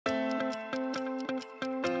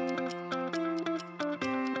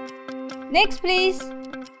Next, please.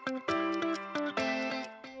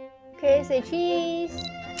 Okay, say cheese.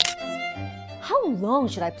 How long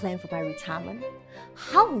should I plan for my retirement?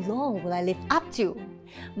 How long will I live up to?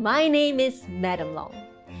 My name is Madam Long.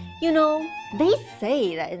 You know, they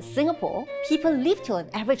say that in Singapore, people live till an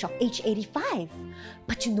average of age 85.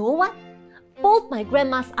 But you know what? Both my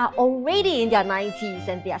grandmas are already in their 90s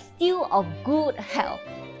and they are still of good health.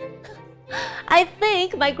 I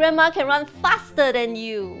think my grandma can run faster than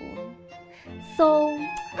you. So,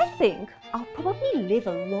 I think I'll probably live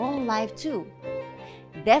a long life too.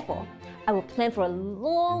 Therefore, I will plan for a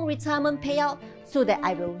long retirement payout so that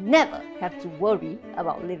I will never have to worry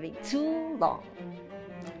about living too long.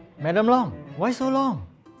 Madam Long, why so long?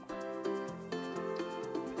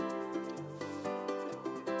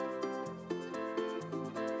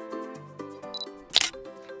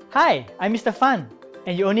 Hi, I'm Mr. Fan,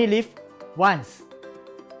 and you only live once.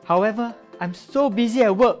 However, I'm so busy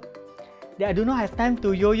at work that I do not have time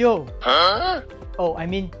to yo-yo. Huh? Oh, I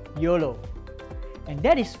mean YOLO. And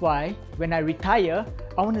that is why, when I retire,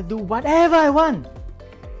 I want to do whatever I want.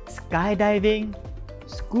 Skydiving,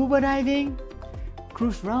 scuba diving,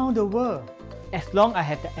 cruise around the world, as long as I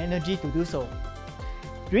have the energy to do so.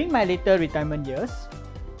 During my later retirement years,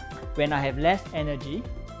 when I have less energy,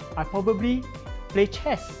 I probably play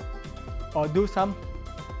chess or do some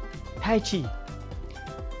Tai Chi.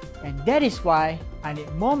 And that is why I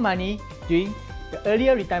need more money during the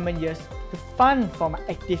earlier retirement years to fund for my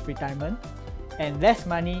active retirement and less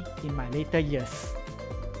money in my later years.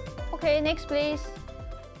 Okay, next please.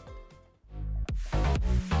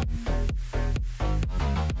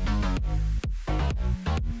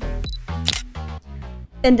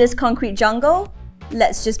 In this concrete jungle,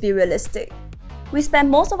 let's just be realistic. We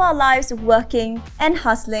spend most of our lives working and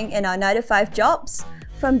hustling in our 9-to-5 jobs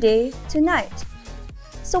from day to night.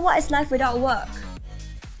 So what is life without work?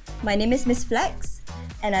 My name is Miss Flex,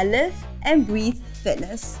 and I live and breathe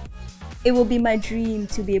fitness. It will be my dream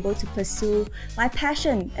to be able to pursue my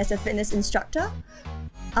passion as a fitness instructor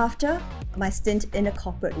after my stint in the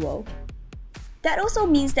corporate world. That also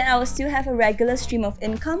means that I will still have a regular stream of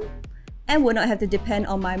income and will not have to depend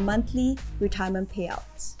on my monthly retirement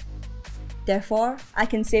payouts. Therefore, I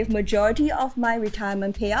can save majority of my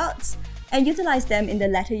retirement payouts and utilize them in the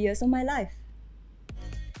latter years of my life.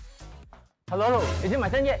 Hello, is it my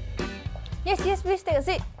turn yet? Yes, please take a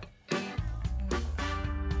seat.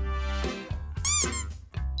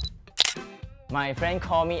 My friend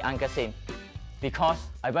call me Uncle Sim because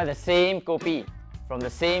I buy the same kopi from the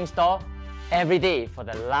same store every day for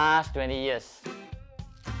the last 20 years.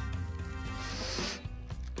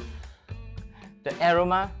 The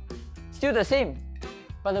aroma still the same,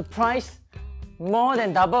 but the price more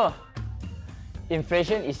than double.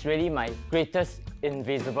 Inflation is really my greatest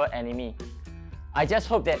invisible enemy. I just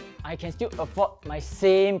hope that I can still afford my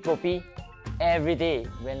same kopi every day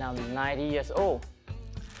when I'm 90 years old.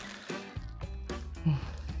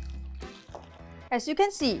 As you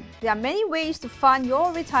can see, there are many ways to fund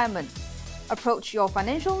your retirement. Approach your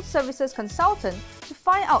financial services consultant to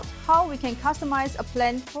find out how we can customize a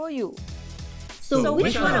plan for you. So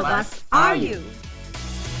which one of us are you?